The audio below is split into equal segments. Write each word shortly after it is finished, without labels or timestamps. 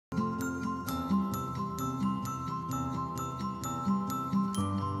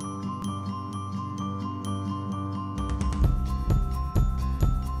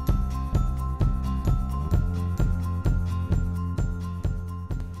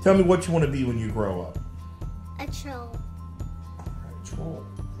Tell me what you want to be when you grow up. A troll. All right, troll.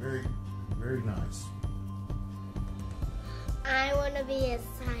 Very, very nice. I want to be a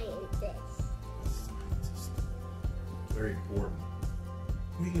scientist. Scientist. Very important.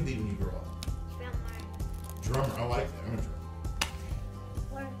 What are you going to be when you grow up? Drummer. Drummer. I like that. I'm a drummer.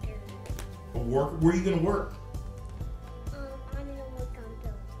 Worker. A worker. Where are you going to work? I'm going to work on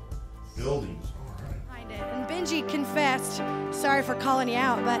buildings. Buildings. All right. And Benji confessed, sorry for calling you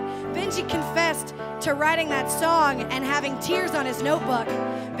out, but Benji confessed to writing that song and having tears on his notebook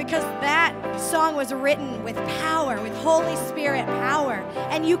because that song was written with power, with Holy Spirit power.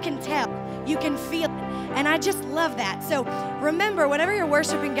 And you can tell, you can feel it. And I just love that. So remember, whenever you're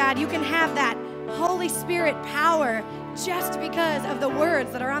worshiping God, you can have that Holy Spirit power just because of the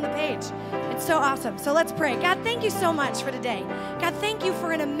words that are on the page. It's so awesome. So let's pray. God, thank you so much for today. God, thank you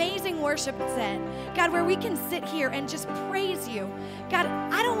for an amazing worship set. God, where we can sit here and just praise you. God,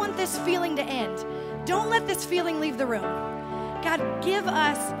 I don't want this feeling to end. Don't let this feeling leave the room. God, give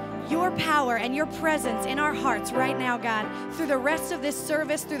us your power and your presence in our hearts right now, God, through the rest of this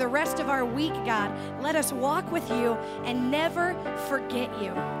service, through the rest of our week, God. Let us walk with you and never forget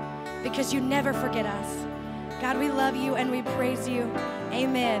you, because you never forget us. God, we love you and we praise you.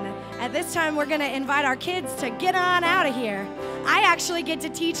 Amen. At this time, we're going to invite our kids to get on out of here. I actually get to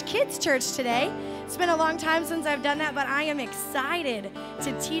teach kids' church today. It's been a long time since I've done that, but I am excited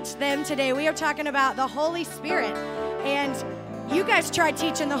to teach them today. We are talking about the Holy Spirit, and you guys try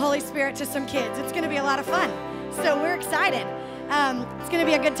teaching the Holy Spirit to some kids. It's going to be a lot of fun, so we're excited. It's going to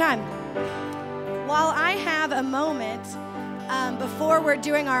be a good time. While I have a moment, before we're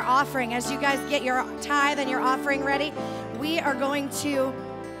doing our offering, as you guys get your tithe and your offering ready, we are going to,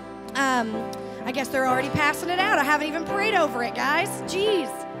 I guess they're already passing it out. I haven't even prayed over it, guys. Jeez.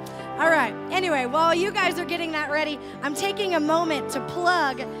 All right. Anyway, while you guys are getting that ready, I'm taking a moment to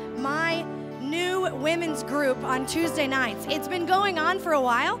plug my new women's group on Tuesday nights. It's been going on for a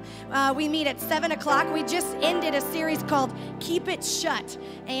while. We meet at 7 o'clock. We just ended a series called Keep It Shut,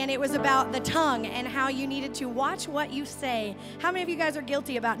 and it was about the tongue and how you needed to watch what you say. How many of you guys are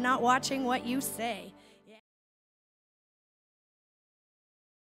guilty about not watching what you say?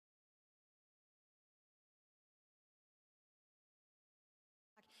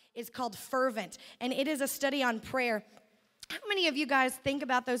 Is called Fervent, and it is a study on prayer. How many of you guys think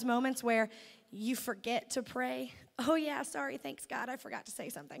about those moments where you forget to pray? Oh yeah, sorry, thanks God, I forgot to say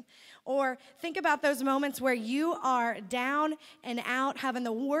something. Or think about those moments where you are down and out, having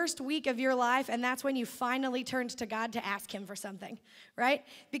the worst week of your life, and that's when you finally turned to God to ask him for something, right?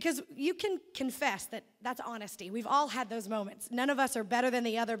 Because you can confess that that's honesty. We've all had those moments. None of us are better than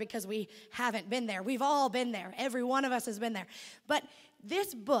the other because we haven't been there. We've all been there. Every one of us has been there. But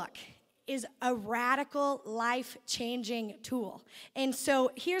this book is a radical, life-changing tool. And so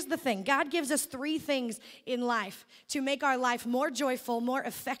here's the thing. God gives us 3 things in life to make our life more joyful, more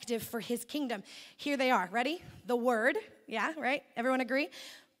effective for his kingdom. Here they are. Ready? The word. Yeah, right? Everyone agree?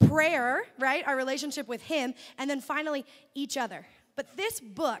 Prayer, right? Our relationship with him. And then finally, each other. But this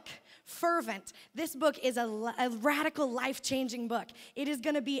book, Fervent, this book is a radical, life-changing book. It is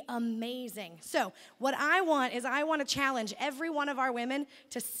going to be amazing. So what I want to challenge every one of our women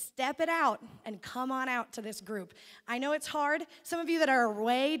to step it out and come on out to this group. I know it's hard. Some of you that are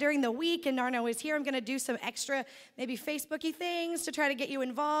away during the week and aren't always here, I'm going to do some extra maybe Facebook-y things to try to get you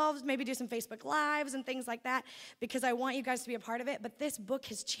involved, maybe do some Facebook Lives and things like that, because I want you guys to be a part of it. But this book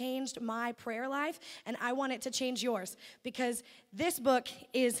has changed my prayer life, and I want it to change yours, because this book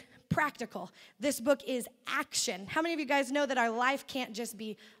is practical. This book is action. How many of you guys know that our life can't just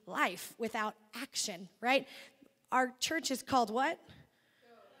be life without action, right? Our church is called what?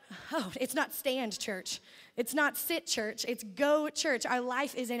 Oh, it's not stand church. It's not sit church. It's go church. Our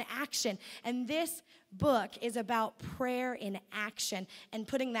life is in action. And this book is about prayer in action and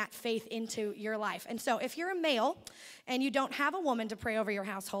putting that faith into your life. And so if you're a male and you don't have a woman to pray over your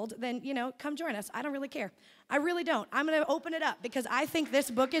household, then, come join us. I don't really care. I really don't. I'm going to open it up because I think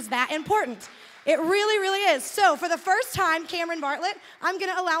this book is that important. It really, really is. So for the first time, Cameron Bartlett, I'm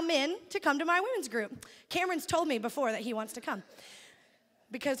going to allow men to come to my women's group. Cameron's told me before that he wants to come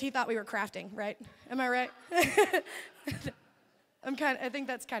because he thought we were crafting, right? Am I right? I think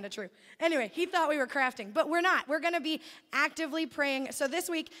that's kind of true. Anyway, he thought we were crafting, but we're not. We're going to be actively praying. So this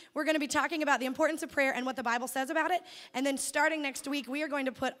week, we're going to be talking about the importance of prayer and what the Bible says about it. And then starting next week, we are going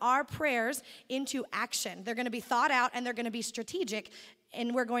to put our prayers into action. They're going to be thought out, and they're going to be strategic,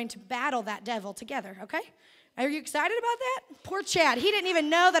 and we're going to battle that devil together, okay? Are you excited about that? Poor Chad. He didn't even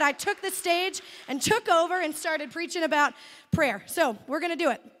know that I took the stage and took over and started preaching about prayer. So we're going to do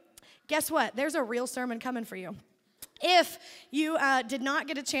it. Guess what? There's a real sermon coming for you. If you did not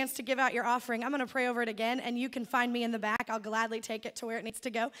get a chance to give out your offering, I'm going to pray over it again, and you can find me in the back. I'll gladly take it to where it needs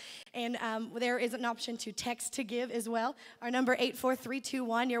to go. And there is an option to text to give as well. Our number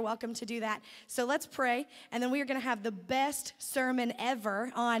 84321, you're welcome to do that. So let's pray, and then we are going to have the best sermon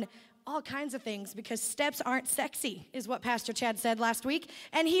ever on all kinds of things, because steps aren't sexy, is what Pastor Chad said last week.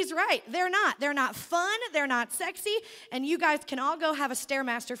 And he's right. They're not. They're not fun. They're not sexy. And you guys can all go have a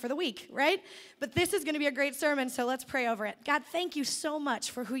Stairmaster for the week, right? But this is going to be a great sermon, so let's pray over it. God, thank you so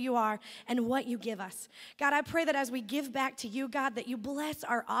much for who you are and what you give us. God, I pray that as we give back to you, God, that you bless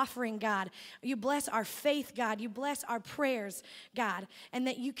our offering, God. You bless our faith, God. You bless our prayers, God. And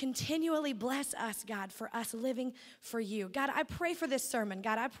that you continually bless us, God, for us living for you. God, I pray for this sermon.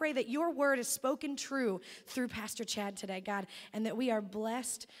 God, I pray that your word is spoken true through Pastor Chad today, God, and that we are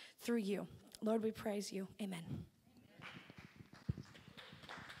blessed through you. Lord, we praise you. Amen.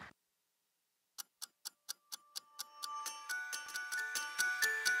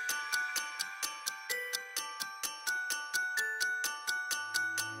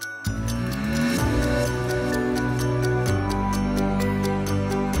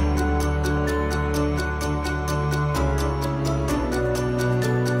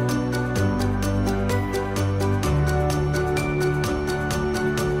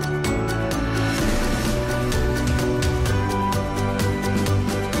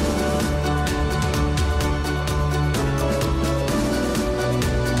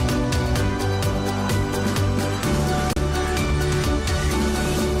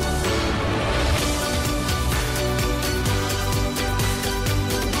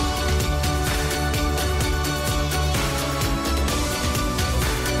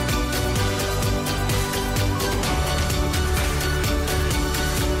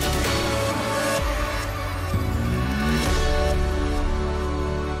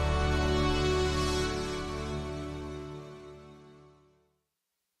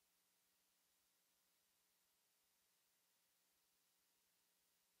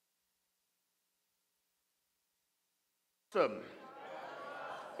 Awesome.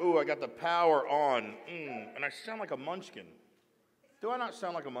 Ooh, I got the power on. And I sound like a munchkin. Do I not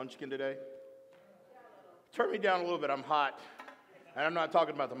sound like a munchkin today? Turn me down a little bit. I'm hot. And I'm not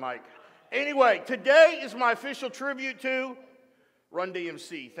talking about the mic. Anyway, today is my official tribute to Run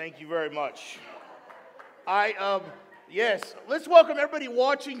DMC. Thank you very much. Yes, let's welcome everybody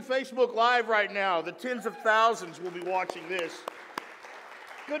watching Facebook Live right now. The tens of thousands will be watching this.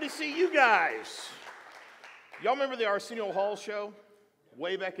 Good to see you guys. Y'all remember the Arsenio Hall show?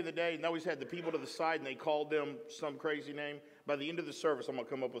 Way back in the day, and they always had the people to the side, and they called them some crazy name. By the end of the service, I'm going to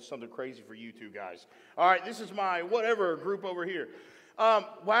come up with something crazy for you two guys. All right, this is my whatever group over here.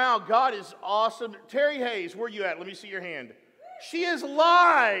 Wow, God is awesome. Terry Hayes, where you at? Let me see your hand. She is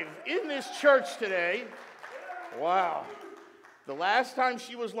live in this church today. Wow. The last time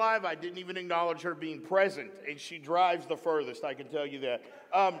she was live, I didn't even acknowledge her being present, and she drives the furthest, I can tell you that.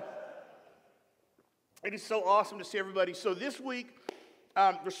 It is so awesome to see everybody. So this week,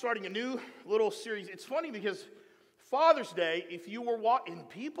 we're starting a new little series. It's funny because Father's Day, if you were and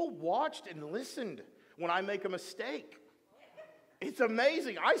people watched and listened when I make a mistake. It's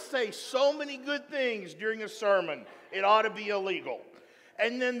amazing. I say so many good things during a sermon, it ought to be illegal.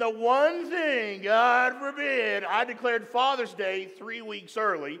 And then the one thing, God forbid, I declared Father's Day 3 weeks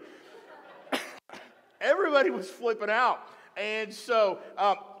early. Everybody was flipping out. And so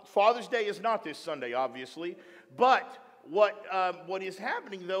Father's Day is not this Sunday, obviously. But what is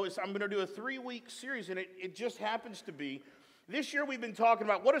happening, though, is I'm going to do a 3-week series, and it just happens to be, this year we've been talking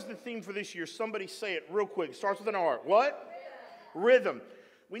about, what is the theme for this year? Somebody say it real quick. It starts with an R. What? Rhythm.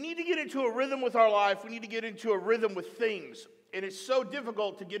 We need to get into a rhythm with our life. We need to get into a rhythm with things. And it's so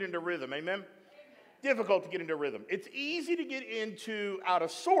difficult to get into rhythm. Amen? Difficult to get into rhythm. It's easy to get into out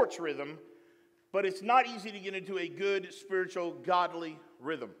of sorts rhythm, but it's not easy to get into a good, spiritual, godly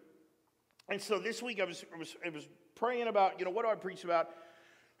rhythm. And so this week I was praying about, what do I preach about?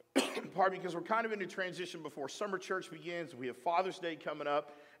 Partly because we're kind of in a transition before summer church begins. We have Father's Day coming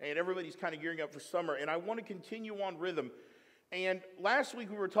up, and everybody's kind of gearing up for summer. And I want to continue on rhythm. And last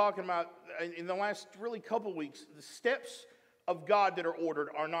week we were talking about, in the last really couple weeks, the steps of God that are ordered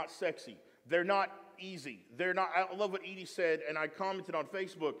are not sexy. They're not easy. They're not. I love what Edie said, and I commented on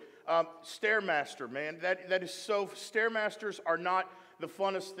Facebook. Stairmaster, man, that is so. Stairmasters are not the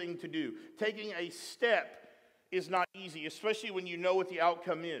funnest thing to do. Taking a step is not easy, especially when you know what the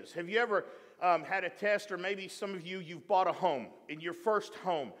outcome is. Have you ever had a test, or maybe some of you've bought a home, in your first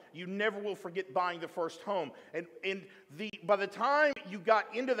home? You never will forget buying the first home. And by the time you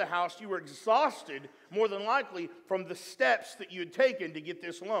got into the house, you were exhausted, more than likely, from the steps that you had taken to get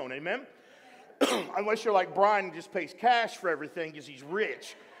this loan. Amen? Unless you're like Brian and just pays cash for everything because he's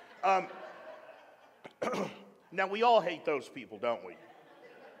rich. Now, we all hate those people, don't we?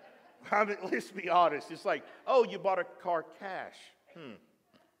 I mean, let's be honest. It's like, oh, you bought a car cash.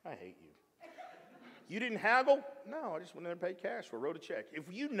 I hate you. You didn't haggle? No, I just went in there and paid cash or wrote a check. If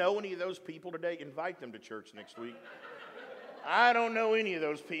you know any of those people today, invite them to church next week. I don't know any of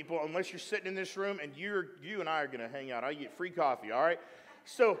those people unless you're sitting in this room and you and I are going to hang out. I get free coffee, all right?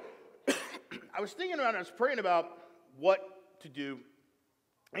 So I was thinking about it. I was praying about what to do.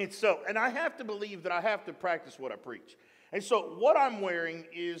 And I have to believe that I have to practice what I preach. And so what I'm wearing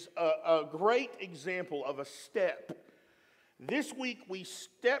is a great example of a step. This week we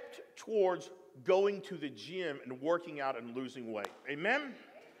stepped towards going to the gym and working out and losing weight. Amen?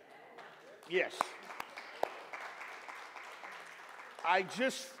 Yes. I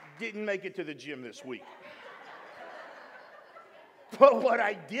just didn't make it to the gym this week. But what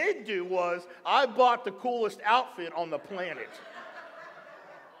I did do was I bought the coolest outfit on the planet.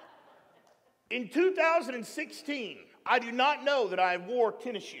 In 2016, I do not know that I wore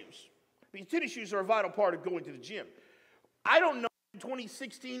tennis shoes. Because tennis shoes are a vital part of going to the gym. I don't know in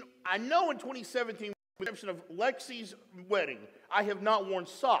 2016. I know in 2017, with the exception of Lexi's wedding, I have not worn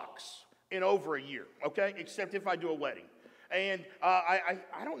socks in over a year, okay? Except if I do a wedding. And I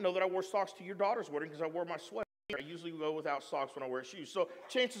don't know that I wore socks to your daughter's wedding because I wore my sweater. I usually go without socks when I wear shoes. So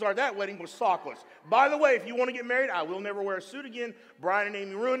chances are that wedding was sockless. By the way, if you want to get married, I will never wear a suit again. Brian and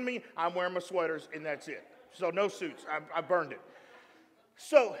Amy ruined me. I'm wearing my sweaters, and that's it. So no suits. I burned it.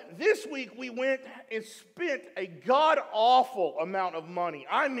 So this week we went and spent a god-awful amount of money.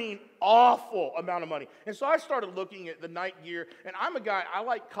 I mean awful amount of money. And so I started looking at the night gear. And I'm a guy, I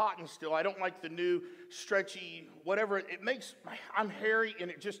like cotton still. I don't like the new stretchy whatever. It makes, I'm hairy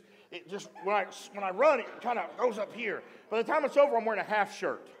and it just when I run, it kind of goes up here. By the time it's over, I'm wearing a half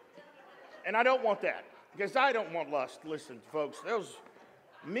shirt. And I don't want that because I don't want lust. Listen, folks, those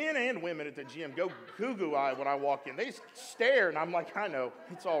men and women at the gym go goo-goo-eyed when I walk in. They stare, and I'm like, I know,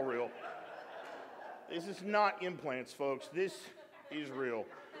 it's all real. This is not implants, folks. This is real.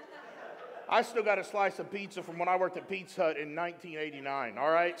 I still got a slice of pizza from when I worked at Pizza Hut in 1989, all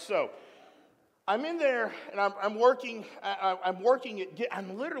right? So I'm in there, and I'm working. I'm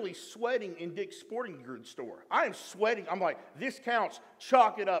literally sweating in Dick's Sporting Goods store. I am sweating. I'm like, this counts.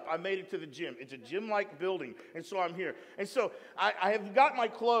 Chalk it up. I made it to the gym. It's a gym-like building, and so I'm here. And so I have got my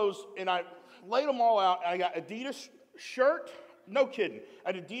clothes, and I laid them all out. I got Adidas shirt. No kidding.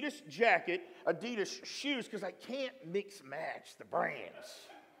 An Adidas jacket, Adidas shoes, because I can't mix-match the brands.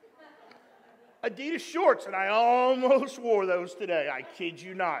 Adidas shorts, and I almost wore those today. I kid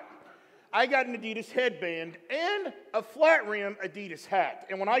you not. I got an Adidas headband and a flat rim Adidas hat.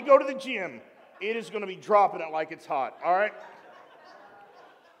 And when I go to the gym, it is going to be dropping it like it's hot, all right?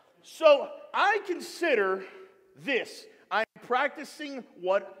 So I consider this. I'm practicing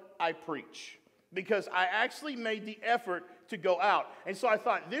what I preach because I actually made the effort to go out. And so I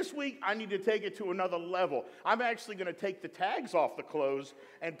thought this week I need to take it to another level. I'm actually going to take the tags off the clothes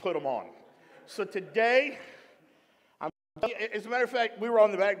and put them on. So today, as a matter of fact, we were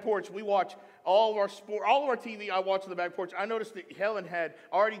on the back porch. We watch all of our TV. I watch on the back porch. I noticed that Helen had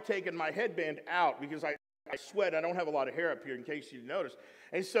already taken my headband out because I sweat. I don't have a lot of hair up here in case you didn't notice.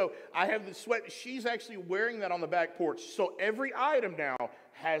 And so I have the sweat. She's actually wearing that on the back porch. So every item now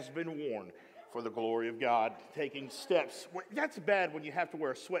has been worn for the glory of God, taking steps. That's bad when you have to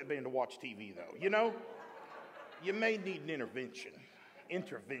wear a sweatband to watch TV, though. You know? You may need an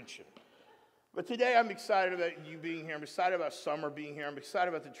intervention. But today I'm excited about you being here. I'm excited about summer being here. I'm excited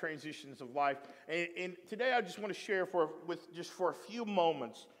about the transitions of life. And today I just want to share for a few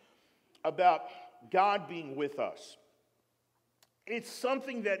moments about God being with us. It's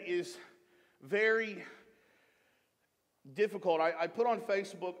something that is very difficult. I put on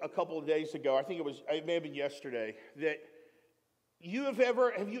Facebook a couple of days ago, it may have been yesterday, that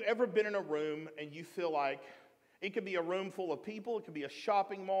have you ever been in a room and you feel like it could be a room full of people, it could be a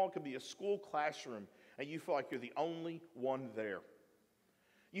shopping mall, it could be a school classroom, and you feel like you're the only one there.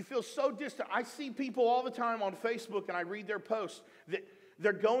 You feel so distant. I see people all the time on Facebook, and I read their posts that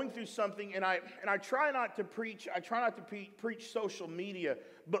they're going through something, and I try not to preach. I try not to preach social media,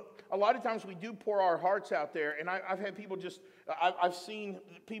 but a lot of times we do pour our hearts out there, and I've had people I've seen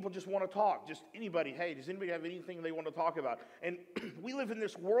people just want to talk. Just anybody, hey, does anybody have anything they want to talk about? And we live in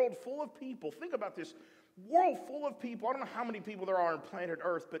this world full of people. Think about this. World full of people. I don't know how many people there are on planet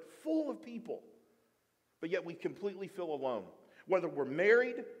Earth, but full of people. But yet we completely feel alone. Whether we're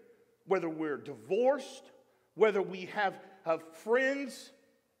married, whether we're divorced, whether we have friends,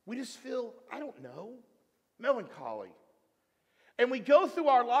 we just feel, I don't know, melancholy. And we go through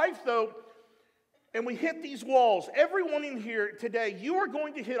our life, though, and we hit these walls. Everyone in here today, you are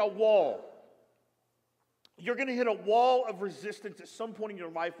going to hit a wall. You're going to hit a wall of resistance at some point in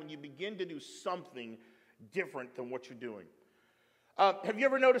your life when you begin to do something different than what you're doing. Have you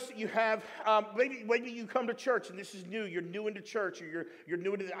ever noticed that you have, maybe you come to church and this is new, you're new into church, or you're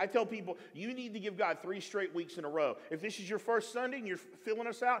new into, I tell people, you need to give God 3 straight weeks in a row. If this is your first Sunday and you're filling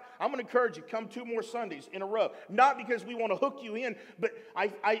us out, I'm going to encourage you, come 2 more Sundays in a row. Not because we want to hook you in, but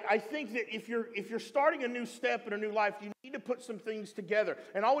I think that if you're starting a new step in a new life, you need to put some things together.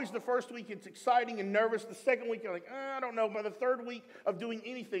 And always the first week, it's exciting and nervous. The second week, you're like, I don't know. By the third week of doing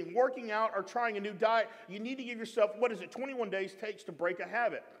anything, working out or trying a new diet, you need to give yourself, 21 days takes to break a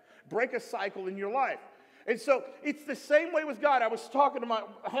habit, break a cycle in your life. And so it's the same way with God. I was talking to my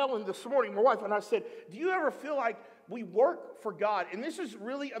Helen this morning, my wife, and I said, do you ever feel like we work for God? And this is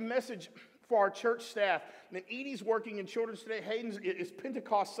really a message for our church staff. And Edie's working in children's today. Hayden's is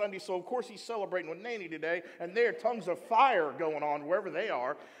Pentecost Sunday, so of course he's celebrating with Nanny today. And there are tongues of fire going on wherever they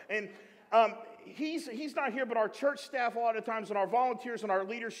are. And he's not here, but our church staff a lot of times, and our volunteers and our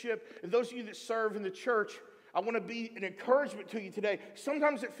leadership, and those of you that serve in the church, I want to be an encouragement to you today.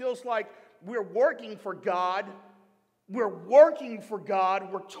 Sometimes it feels like we're working for God. We're working for God.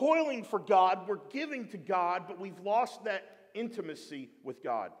 We're toiling for God. We're giving to God, but we've lost that intimacy with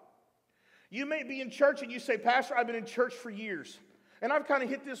God. You may be in church and you say, Pastor, I've been in church for years. And I've kind of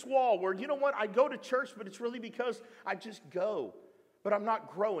hit this wall where, you know what, I go to church, but it's really because I just go. But I'm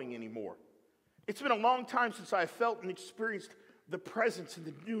not growing anymore. It's been a long time since I felt and experienced the presence and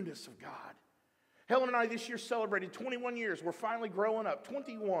the newness of God. Helen and I this year celebrated 21 years. We're finally growing up.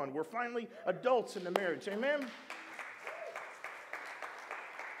 21. We're finally adults in the marriage. Amen?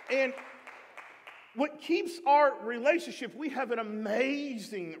 And what keeps our relationship, we have an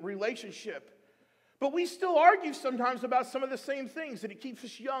amazing relationship. But we still argue sometimes about some of the same things, that it keeps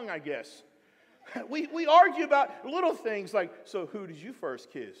us young, I guess. We argue about little things like, so who did you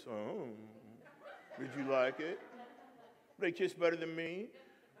first kiss? Oh, did you like it? They kissed better than me?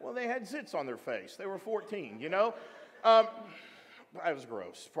 Well, they had zits on their face. They were 14, you know? That was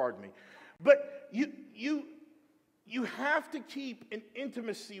gross, pardon me. But you have to keep an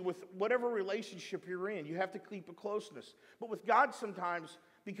intimacy with whatever relationship you're in. You have to keep a closeness. But with God sometimes,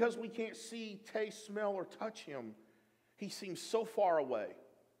 because we can't see, taste, smell, or touch Him, He seems so far away.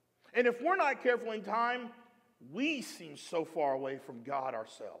 And if we're not careful in time, we seem so far away from God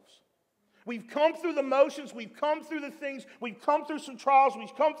ourselves. We've come through the motions, we've come through the things, we've come through some trials,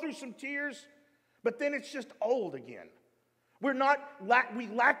 we've come through some tears, but then it's just old again. We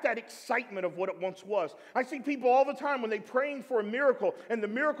lack that excitement of what it once was. I see people all the time when they're praying for a miracle, and the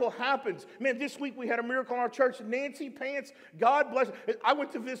miracle happens. Man, this week we had a miracle in our church. Nancy Pants, God bless her. I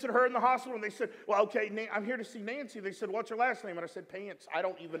went to visit her in the hospital, and they said, well, okay, I'm here to see Nancy. They said, what's her last name? And I said, Pants. I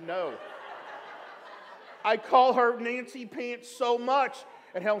don't even know. I call her Nancy Pants so much.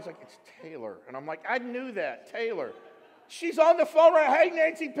 And Helen's like, it's Taylor. And I'm like, I knew that, Taylor. She's on the phone right, hey,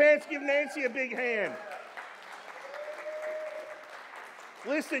 Nancy Pants, give Nancy a big hand.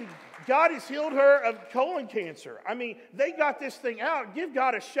 Listen, God has healed her of colon cancer. I mean, they got this thing out. Give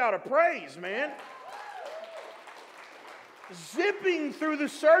God a shout of praise, man. Zipping through the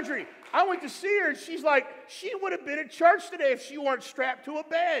surgery. I went to see her, and she's like, she would have been at church today if she weren't strapped to a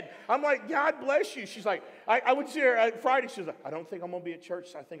bed. I'm like, God bless you. She's like, I went to see her Friday. She was like, I don't think I'm going to be at church.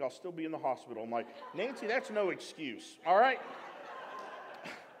 I think I'll still be in the hospital. I'm like, Nancy, that's no excuse, all right?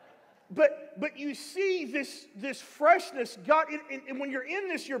 But you see this freshness, God, and when you're in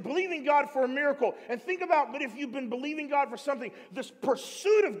this, you're believing God for a miracle. And think about, but if you've been believing God for something, this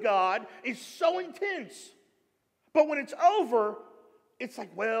pursuit of God is so intense. But when it's over, it's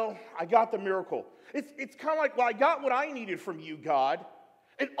like, well, I got the miracle. It's kind of like, well, I got what I needed from you, God.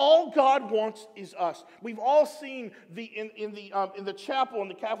 And all God wants is us. We've all seen in the chapel in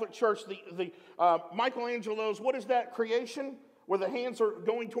the Catholic Church, the Michelangelo's, what is that, creation? Where the hands are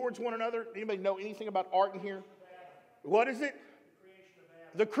going towards one another. Anybody know anything about art in here? What is it?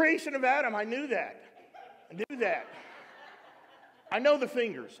 The creation of Adam. I knew that. I know the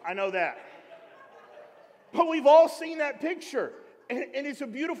fingers. I know that. But we've all seen that picture. And it's a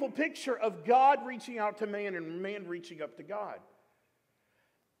beautiful picture of God reaching out to man and man reaching up to God.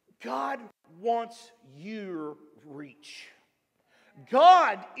 God wants your reach.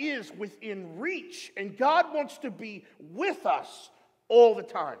 God is within reach, and God wants to be with us all the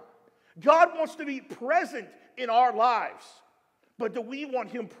time. God wants to be present in our lives, but do we want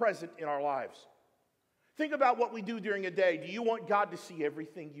Him present in our lives? Think about what we do during a day. Do you want God to see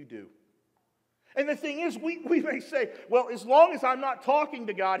everything you do? And the thing is, we may say, well, as long as I'm not talking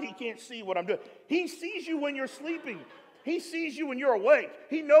to God, He can't see what I'm doing. He sees you when you're sleeping. He sees you when you're awake.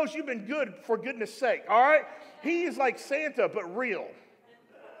 He knows you've been good for goodness sake, all right? He is like Santa, but real.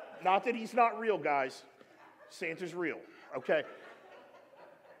 Not that he's not real, guys. Santa's real, okay?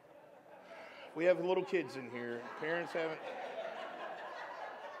 We have little kids in here. Parents haven't.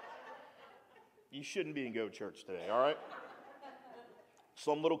 You shouldn't be in GOChurch today, all right?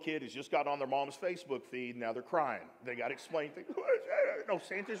 Some little kid has just gotten on their mom's Facebook feed, and now they're crying. They got to explain things. No,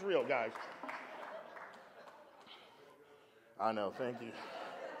 Santa's real, guys. I know, thank you.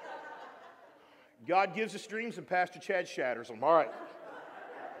 God gives us dreams, and Pastor Chad shatters them. All right.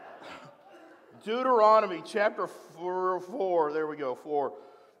 Deuteronomy chapter 4. There we go, 4.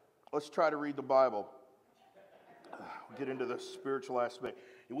 Let's try to read the Bible. We'll get into the spiritual aspect.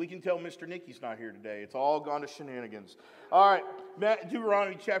 We can tell Mr. Nicky's not here today. It's all gone to shenanigans. All right,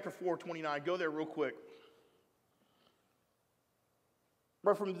 Deuteronomy chapter 4:29. Go there real quick.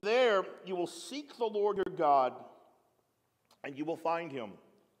 But from there, you will seek the Lord your God, and you will find him.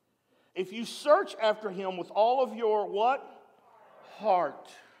 If you search after him with all of your what? Heart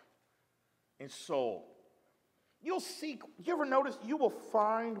and soul. You'll seek. You ever notice you will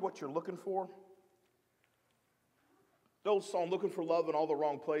find what you're looking for? The old song, looking for love in all the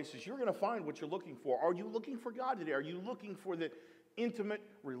wrong places. You're going to find what you're looking for. Are you looking for God today? Are you looking for the intimate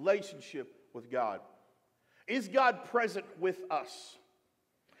relationship with God? Is God present with us?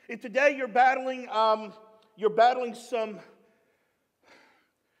 If today you're battling some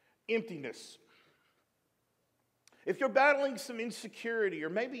emptiness, if you're battling some insecurity, or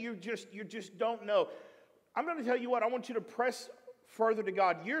maybe you just don't know, I'm going to tell you what, I want you to press further to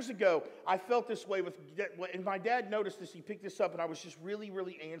God. Years ago, I felt this way and my dad noticed this. He picked this up, and I was just really,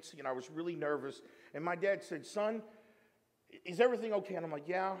 really antsy, and I was really nervous. And my dad said, "Son, is everything okay?" And I'm like,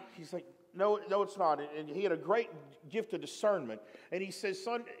 "Yeah." He's like, No, it's not. And he had a great gift of discernment. And he says,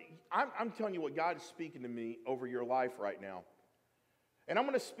 "Son, I'm telling you what God is speaking to me over your life right now. And I'm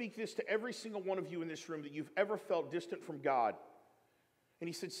going to speak this to every single one of you in this room that you've ever felt distant from God." And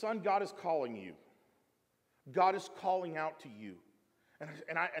he said, "Son, God is calling you. God is calling out to you."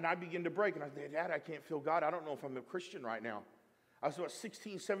 And I began to break. And I said, "Dad, I can't feel God. I don't know if I'm a Christian right now." I was about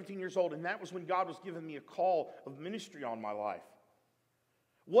 16, 17 years old. And that was when God was giving me a call of ministry on my life.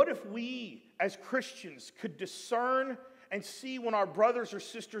 What if we, as Christians, could discern and see when our brothers or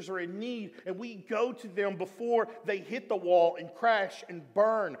sisters are in need, and we go to them before they hit the wall and crash and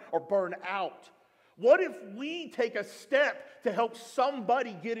burn or burn out? What if we take a step to help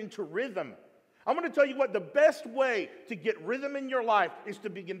somebody get into rhythm? I'm going to tell you what, the best way to get rhythm in your life is to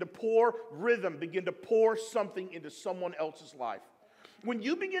begin to pour rhythm, begin to pour something into someone else's life. When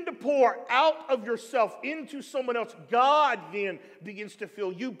you begin to pour out of yourself into someone else, God then begins to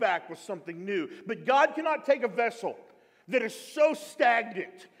fill you back with something new. But God cannot take a vessel that is so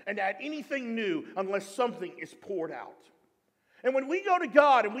stagnant and add anything new unless something is poured out. And when we go to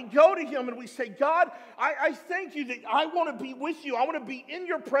God and we go to him and we say, "God, I thank you that I want to be with you. I want to be in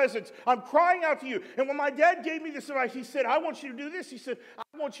your presence. I'm crying out to you." And when my dad gave me this advice, he said, "I want you to do this." He said,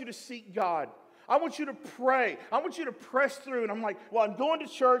 "I want you to seek God. I want you to pray. I want you to press through." And I'm like, well, I'm going to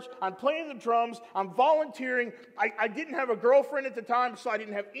church. I'm playing the drums. I'm volunteering. I didn't have a girlfriend at the time, so I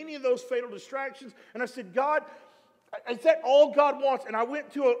didn't have any of those fatal distractions. And I said, "God, is that all God wants?" And I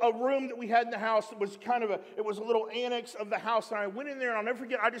went to a room that we had in the house. It was it was a little annex of the house. And I went in there, and I'll never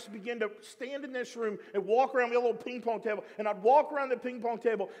forget, I just began to stand in this room and walk around. We had a little ping pong table. And I'd walk around the ping pong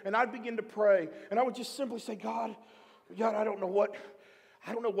table, and I'd begin to pray. And I would just simply say, God, I don't know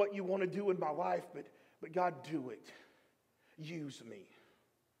what you want to do in my life, but God, do it. Use me.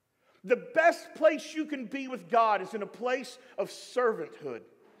 The best place you can be with God is in a place of servanthood.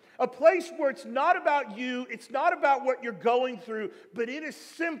 A place where it's not about you, it's not about what you're going through, but it is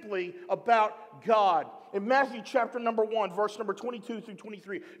simply about God. In Matthew chapter number 1, verse number 22 through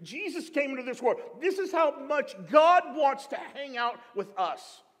 23, Jesus came into this world. This is how much God wants to hang out with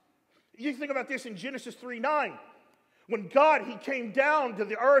us. You think about this in Genesis 3:9. When God, he came down to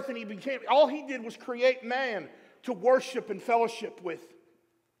the earth and all he did was create man to worship and fellowship with.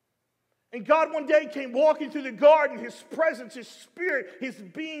 And God one day came walking through the garden. His presence, his spirit, his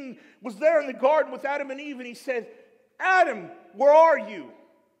being was there in the garden with Adam and Eve. And he said, "Adam, where are you?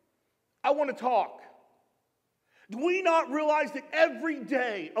 I want to talk." Do we not realize that every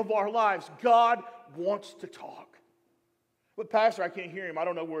day of our lives, God wants to talk? But Pastor, I can't hear him. I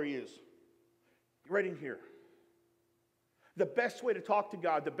don't know where he is. Right in here. The best way to talk to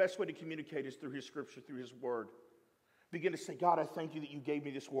God, the best way to communicate is through his scripture, through his word. Begin to say, "God, I thank you that you gave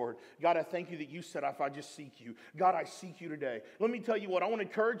me this word. God, I thank you that you said if I just seek you. God, I seek you today." Let me tell you what, I want to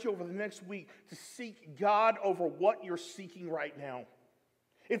encourage you over the next week to seek God over what you're seeking right now.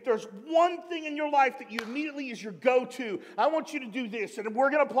 if there's one thing in your life that you immediately is your go-to, I want you to do this, and we're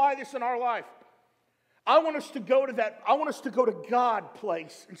going to apply this in our life. I want us to go to that. I want us to go to God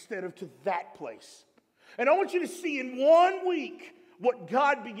place instead of to that place. And I want you to see in 1 week what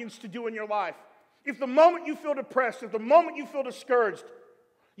God begins to do in your life. If the moment you feel depressed, if the moment you feel discouraged,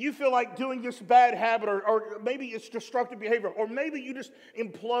 you feel like doing this bad habit, or maybe it's destructive behavior, or maybe you just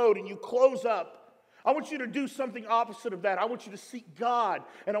implode and you close up, I want you to do something opposite of that. I want you to seek God,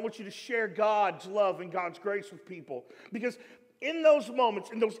 and I want you to share God's love and God's grace with people. Because in those moments,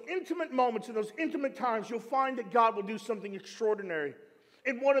 in those intimate times, you'll find that God will do something extraordinary.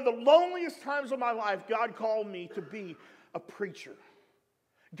 In one of the loneliest times of my life, God called me to be a preacher.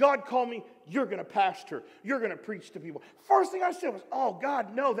 God called me, you're going to pastor. You're going to preach to people. First thing I said was, oh,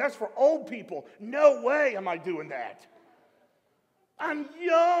 God, no, that's for old people. No way am I doing that. I'm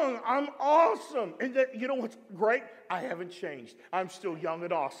young. I'm awesome. And you know what's great? I haven't changed. I'm still young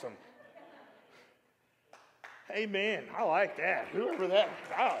and awesome. Amen. I like that. Whoever that.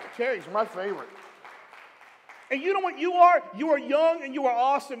 Oh, Terry's my favorite. And you know what you are? You are young and you are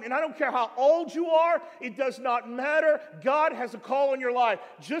awesome. And I don't care how old you are. It does not matter. God has a call in your life.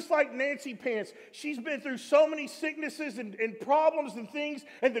 Just like Nancy Pants. She's been through so many sicknesses and problems and things.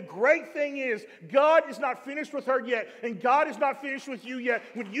 And the great thing is, God is not finished with her yet. And God is not finished with you yet.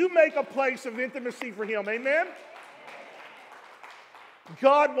 When you make a place of intimacy for Him. Amen?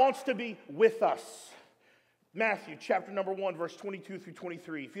 God wants to be with us. Matthew chapter number 1, verse 22 through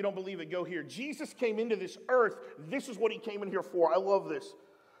 23. If you don't believe it, go here. Jesus came into this earth. This is what He came in here for. I love this.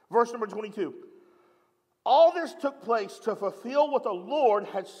 Verse number 22. All this took place to fulfill what the Lord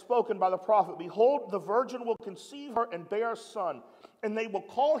had spoken by the prophet. Behold, the virgin will conceive her and bear a son, and they will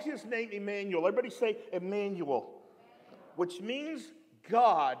call his name Emmanuel. Everybody say Emmanuel, which means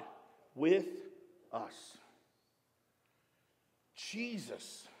God with us.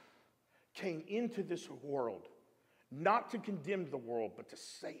 Jesus came into this world not to condemn the world, but to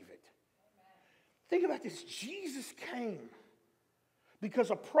save it. Think about this. Jesus came because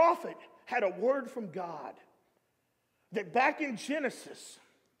a prophet had a word from God that back in Genesis,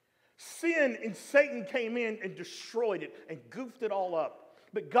 sin and Satan came in and destroyed it and goofed it all up.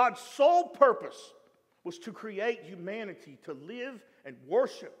 But God's sole purpose was to create humanity to live and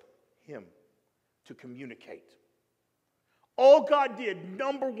worship Him, to communicate. All God did,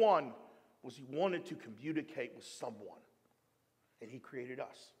 number one, was He wanted to communicate with someone. And He created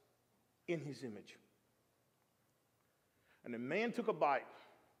us in His image. And the man took a bite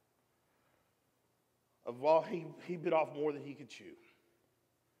of all he bit off more than he could chew.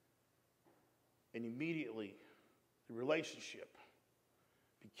 And immediately the relationship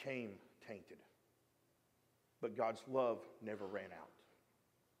became tainted. But God's love never ran out.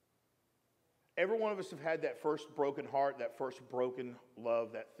 Every one of us have had that first broken heart, that first broken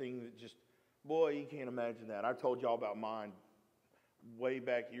love, that thing that just, boy, you can't imagine that. I told y'all about mine way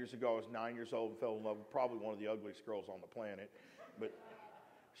back years ago. I was 9 years old and fell in love with probably one of the ugliest girls on the planet. But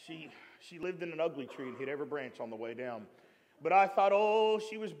she lived in an ugly tree and hit every branch on the way down. But I thought, oh,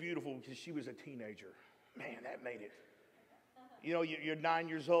 she was beautiful because she was a teenager. Man, that made it. You know, you're 9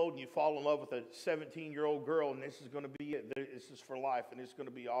 years old and you fall in love with a 17-year-old girl, and this is going to be it. This is for life, and it's going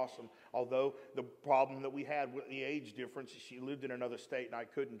to be awesome. Although the problem that we had with the age difference, she lived in another state and I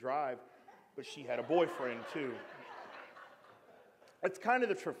couldn't drive, but she had a boyfriend too. It's kind of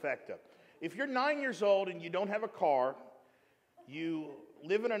the trifecta. If you're 9 years old and you don't have a car, you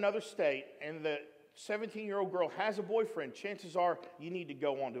live in another state, and the 17-year-old girl has a boyfriend, chances are you need to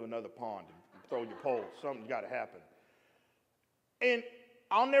go onto another pond and throw your pole. Something's got to happen. And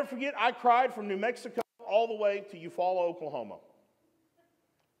I'll never forget, I cried from New Mexico all the way to Eufaula, Oklahoma.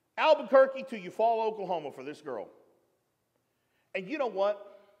 Albuquerque to Eufaula, Oklahoma for this girl. And you know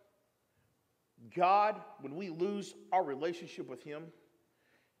what? God, when we lose our relationship with Him,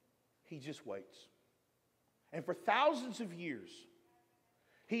 He just waits. And for thousands of years,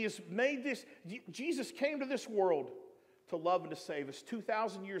 He has made this. Jesus came to this world to love and to save us.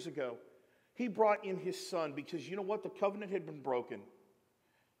 2,000 years ago, He brought in His Son because you know what? The covenant had been broken.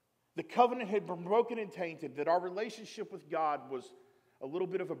 The covenant had been broken and tainted, that our relationship with God was a little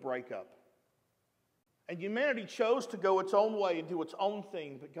bit of a breakup. And humanity chose to go its own way and do its own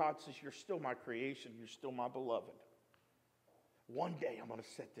thing, but God says, you're still my creation, you're still my beloved. One day I'm going to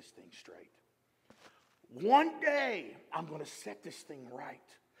set this thing straight. One day I'm going to set this thing right.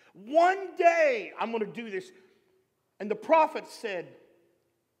 One day I'm going to do this. And the prophet said,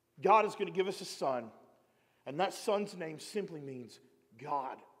 God is going to give us a son, and that son's name simply means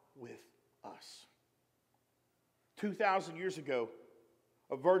God with us. 2,000 years ago,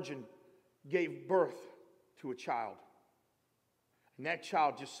 a virgin gave birth to a child. And that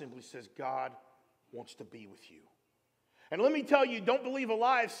child just simply says, God wants to be with you. And let me tell you, don't believe a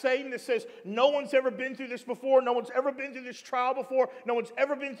lie of Satan that says no one's ever been through this before, no one's ever been through this trial before, no one's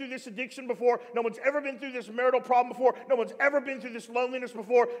ever been through this addiction before, no one's ever been through this marital problem before, no one's ever been through this loneliness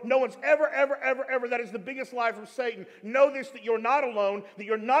before, no one's ever. That is the biggest lie from Satan. Know this, that you're not alone, that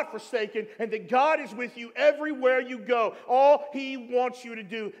you're not forsaken, and that God is with you everywhere you go. All He wants you to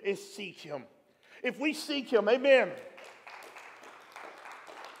do is seek Him. If we seek Him, amen.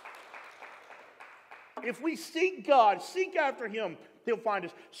 If we seek God, seek after Him, He'll find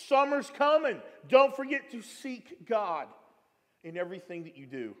us. Summer's coming. Don't forget to seek God in everything that you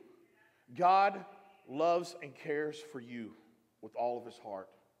do. God loves and cares for you with all of His heart.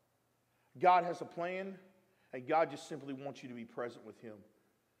 God has a plan, and God just simply wants you to be present with Him.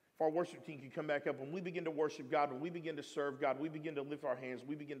 If our worship team can come back up, when we begin to worship God, when we begin to serve God, we begin to lift our hands,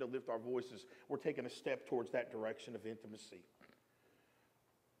 we begin to lift our voices, we're taking a step towards that direction of intimacy.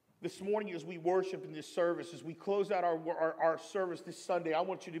 This morning as we worship in this service, as we close out our service this Sunday, I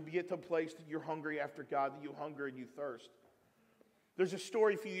want you to get to a place that you're hungry after God, that you hunger and you thirst. There's a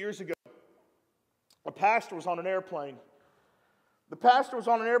story a few years ago. A pastor was on an airplane. The pastor was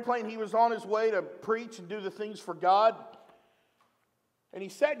on an airplane. He was on his way to preach and do the things for God. And he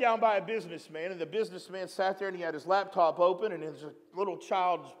sat down by a businessman, and the businessman sat there and he had his laptop open, and there's a little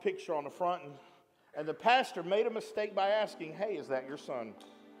child's picture on the front. And the pastor made a mistake by asking, "Hey, is that your son?"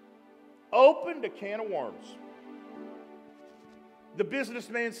 Opened a can of worms. The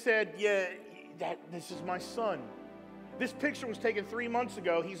businessman said, "Yeah, this is my son. This picture was taken 3 months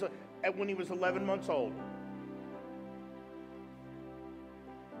ago. When he was 11 months old."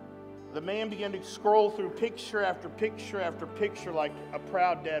 The man began to scroll through picture after picture after picture like a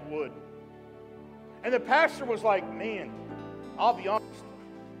proud dad would. And the pastor was like, "Man, I'll be honest.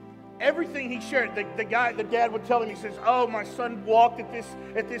 Everything he shared, the dad would tell him, he says, "Oh, my son walked at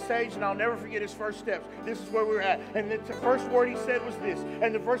this age, and I'll never forget his first steps. This is where we were at. And the first word he said was this.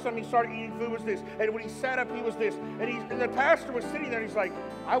 And the first time he started eating food was this. And when he sat up, he was this." And the pastor was sitting there, and he's like,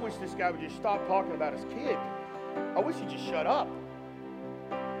 "I wish this guy would just stop talking about his kid. I wish he'd just shut up."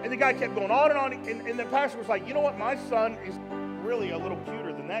 And the guy kept going on and on, and the pastor was like, "You know what? My son is really a little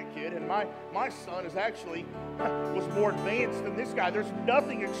cuter than that kid, and my son is actually was more advanced than this guy. There's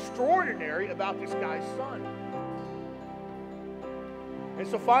nothing extraordinary about this guy's son." And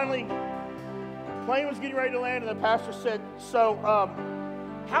so finally, the plane was getting ready to land, and the pastor said, "So,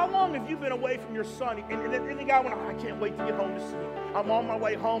 how long have you been away from your son?" And the guy went, "I can't wait to get home to see him. I'm on my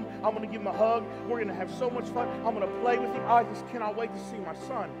way home. I'm going to give him a hug. We're going to have so much fun. I'm going to play with him. I just cannot wait to see my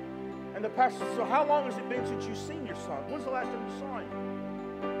son." And the pastor said, "So how long has it been since you've seen your son? When's the last time you saw him?"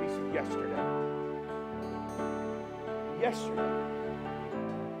 He said, "Yesterday." Yesterday.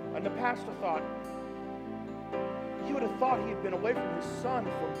 And the pastor thought, you would have thought he had been away from his son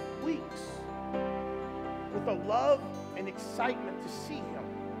for weeks with a love and excitement to see him.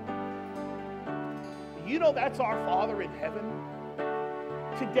 You know that's our Father in heaven.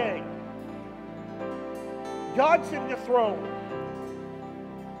 Today, God's in the throne.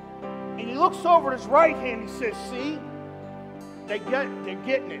 And He looks over at His right hand and He says, "See, they're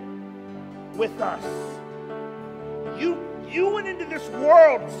getting it with us. You went into this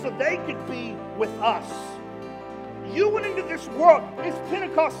world so they could be with us. You went into this world." It's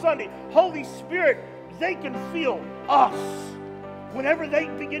Pentecost Sunday. Holy Spirit, they can feel us. Whenever they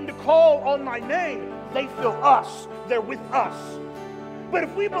begin to call on my name, they feel us. They're with us. But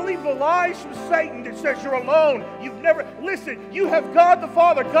if we believe the lies from Satan that says you're alone, listen, you have God the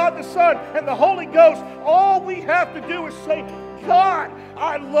Father, God the Son, and the Holy Ghost. All we have to do is say, "God,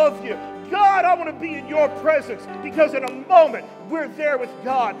 I love you. God, I want to be in your presence," because in a moment, we're there with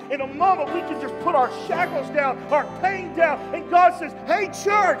God. In a moment, we can just put our shackles down, our pain down, and God says, "Hey,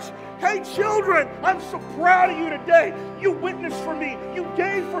 church, hey, children, I'm so proud of you today. You witnessed for me. You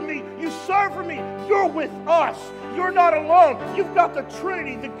gave for me. You served for me. You're with us. You're not alone. You've got the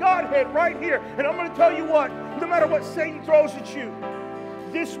Trinity, the Godhead right here." And I'm going to tell you what, no matter what Satan throws at you,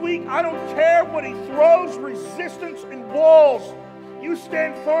 this week, I don't care what he throws, resistance and walls. You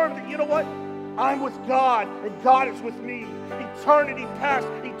stand firm that, you know what? I'm with God, and God is with me. Eternity past,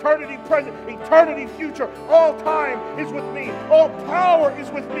 eternity present, eternity future. All time is with me. All power is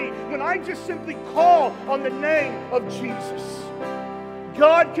with me. When I just simply call on the name of Jesus,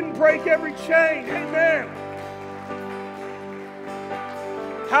 God can break every chain. Amen.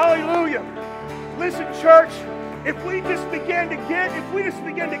 Hallelujah. Listen, church, if we just begin to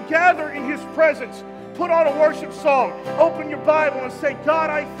gather in His presence, put on a worship song, open your Bible and say, "God,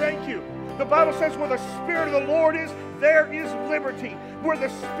 I thank you." The Bible says where the Spirit of the Lord is, there is liberty. Where the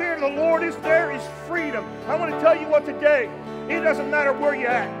Spirit of the Lord is, there is freedom. I want to tell you what today, It doesn't matter where you're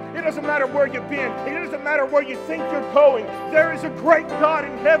at. It doesn't matter where you've been. It doesn't matter where you think you're going. There is a great God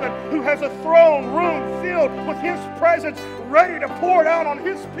in heaven who has a throne room filled with His presence, ready to pour it out on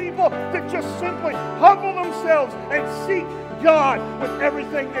His people that just simply humble themselves and seek God with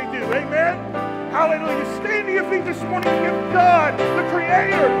everything they do. Amen? Hallelujah. Stand to your feet this morning and give God, the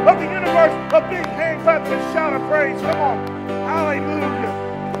creator of the universe, a big hand clap and a shout of praise. Come on. Hallelujah.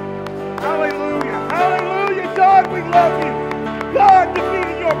 Hallelujah. Hallelujah. God, we love you. God, to be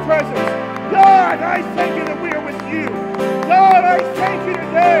in your presence. God, I thank you that we are with you. God, I thank you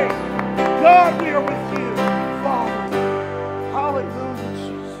today. God, we are with you. Father. Hallelujah,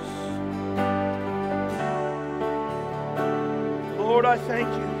 Jesus. Lord, I thank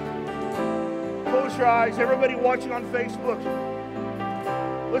you. Close your eyes. Everybody watching on Facebook,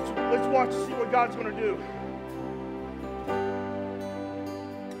 let's watch and see what God's going to do.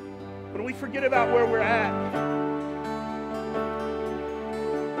 When we forget about where we're at,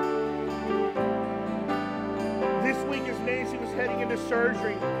 this week as Nancy was heading into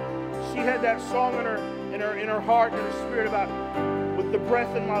surgery, she had that song in her heart and her spirit about, with the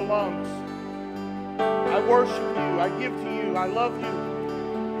breath in my lungs, I worship you, I give to you, I love you.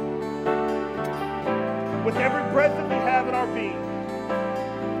 With every breath that we have in our being,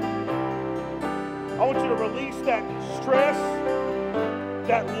 I want you to release that stress,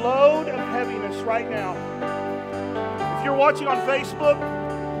 that load of heaviness right now. If you're watching on Facebook,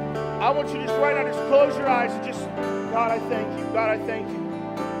 I want you to just right now, just close your eyes and just, God, I thank you. God, I thank you.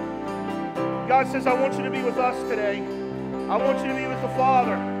 God says, I want you to be with us today. I want you to be with the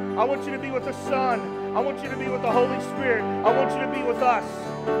Father. I want you to be with the Son. I want you to be with the Holy Spirit. I want you to be with us.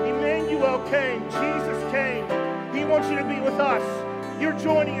 Emmanuel came. Jesus came. He wants you to be with us. You're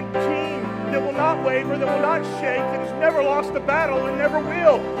joining a team that will not waver, that will not shake, that has never lost a battle and never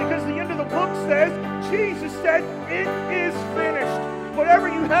will. Because the end of the book says, Jesus said, it is finished. Whatever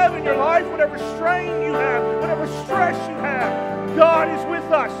you have in your life, whatever strain you have, whatever stress you have, God is with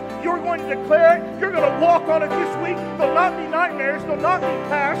us. You're going to declare it. You're going to walk on it this week. There'll not be nightmares. There'll not be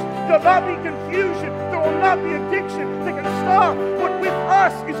past. There'll not be confusion. There will not be addiction that can stop what with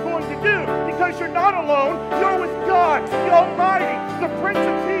us is going to do. Because you're not alone. You're with God, the Almighty, the Prince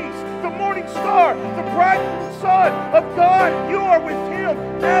of Peace, the morning star, the bright Son of God. You are with Him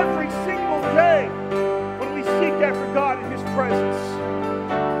every single day. When we seek after God in His presence,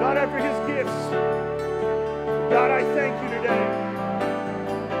 God after His gifts, God, I thank you today.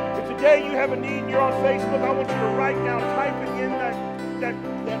 If today you have a need and you're on Facebook, I want you to right now type it in that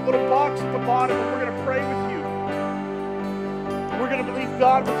little box at the bottom, and we're going to pray with you. We're going to believe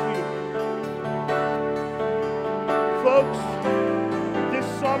God with you. Folks, this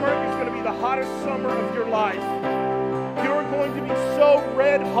summer is going to be the hottest summer of your life. You're going to be so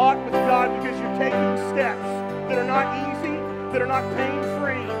red hot with God because you're taking steps that are not easy, that are not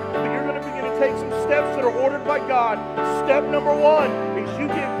pain-free, but you're going to begin to take some steps that are ordered by God. Step number one is you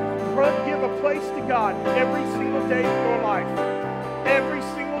give a place to God every single day in your life. Every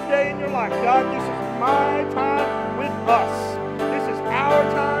single day in your life. God, this is my time with us. This is our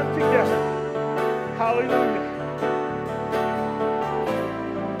time together. Hallelujah.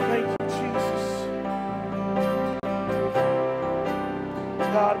 Thank you, Jesus.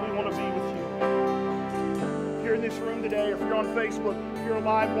 God, we want to be with you. If you're in this room today, or if you're on Facebook, if you're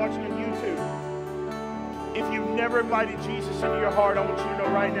live watching on YouTube, if you've never invited Jesus into your heart, I want you to know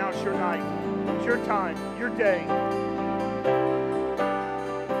right now it's your night. It's your time, your day.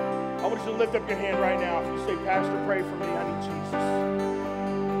 I want you to lift up your hand right now. If you say, Pastor, pray for me, I need Jesus.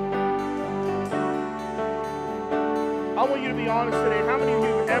 I want you to be honest today. How many of you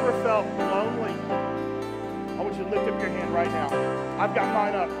have ever felt lonely? I want you to lift up your hand right now. I've got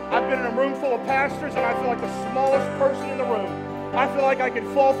mine up. I've been in a room full of pastors, and I feel like the smallest person in the room. I feel like I could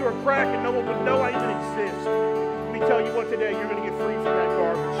fall through a crack and no one would know I even exist. Let me tell you what, today you're going to get free from that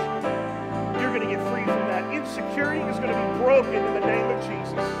garbage. You're going to get free from that. Insecurity is going to be broken in the name of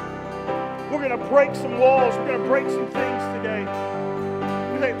Jesus. We're going to break some walls. We're going to break some things today.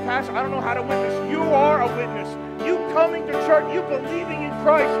 You say, Pastor, I don't know how to witness. You are a witness. You coming to church, you believing in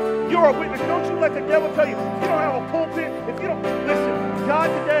Christ, you're a witness. Don't you let the devil tell you, if you don't have a pulpit, if you don't, listen, God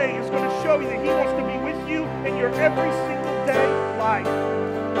today is going to show you that He wants to be with you in your every single day life.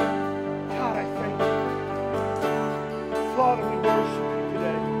 God, I thank you. Father, we worship you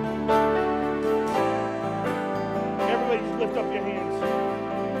today. Everybody just lift up your hands.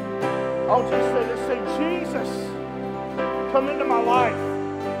 I want you to say this, say, Jesus, come into my life.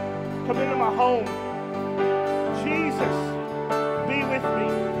 Come into my home. Jesus, be with me.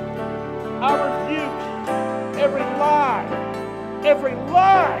 I rebuke every lie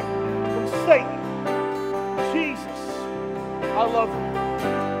from Satan. Jesus,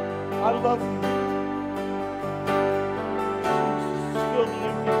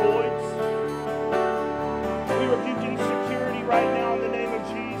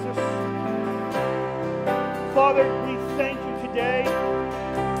 Father, we thank you today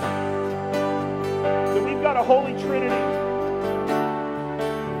that we've got a Holy Trinity.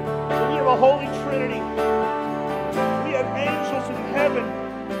 That we have a Holy Trinity. We have angels in heaven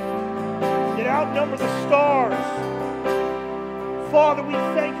that outnumber the stars. Father, we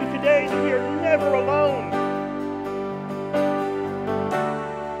thank you today that we are never alone.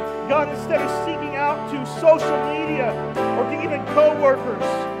 God, instead of seeking out to social media or to even co-workers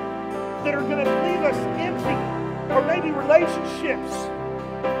that are going to leave us empty, or maybe relationships,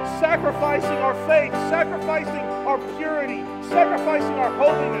 sacrificing our faith, sacrificing our purity, sacrificing our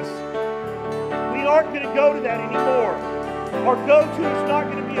holiness, we aren't going to go to that anymore. Our go-to is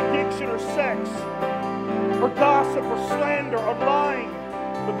not going to be addiction or sex or gossip or slander or lying,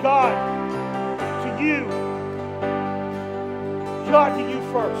 but God, to you. God, to you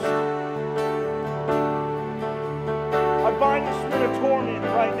first. I bind the spirit of torment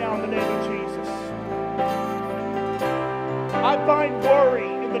right now in the name of Jesus. I bind worry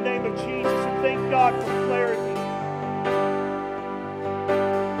in the name of Jesus and thank God for clarity.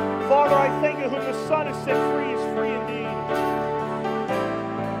 Father, I thank you whom the Son has set free is free indeed.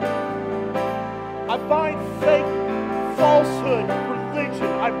 I bind fake falsehood, religion.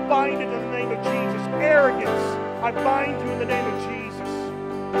 I bind it in the name of Jesus. Arrogance, I bind you in the name of Jesus.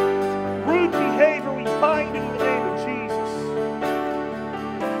 Rude behavior, we bind it in the name of Jesus.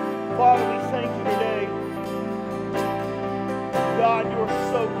 Father, we thank you today. God, you are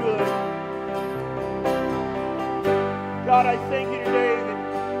so good. God, I thank you today that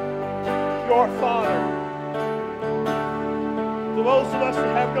you're our Father. To those of us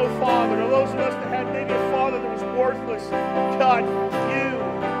that have no father, to those of us that had maybe a father that was worthless, God, you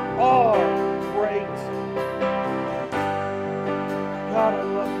are great. God, I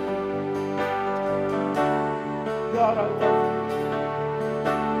love you. God, I love you.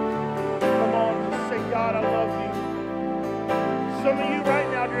 Come on, just say, God, I love you. Some of you right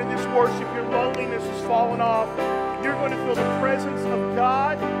now during this worship, your loneliness has fallen off. You're going to feel the presence of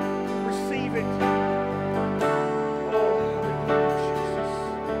God. Receive it.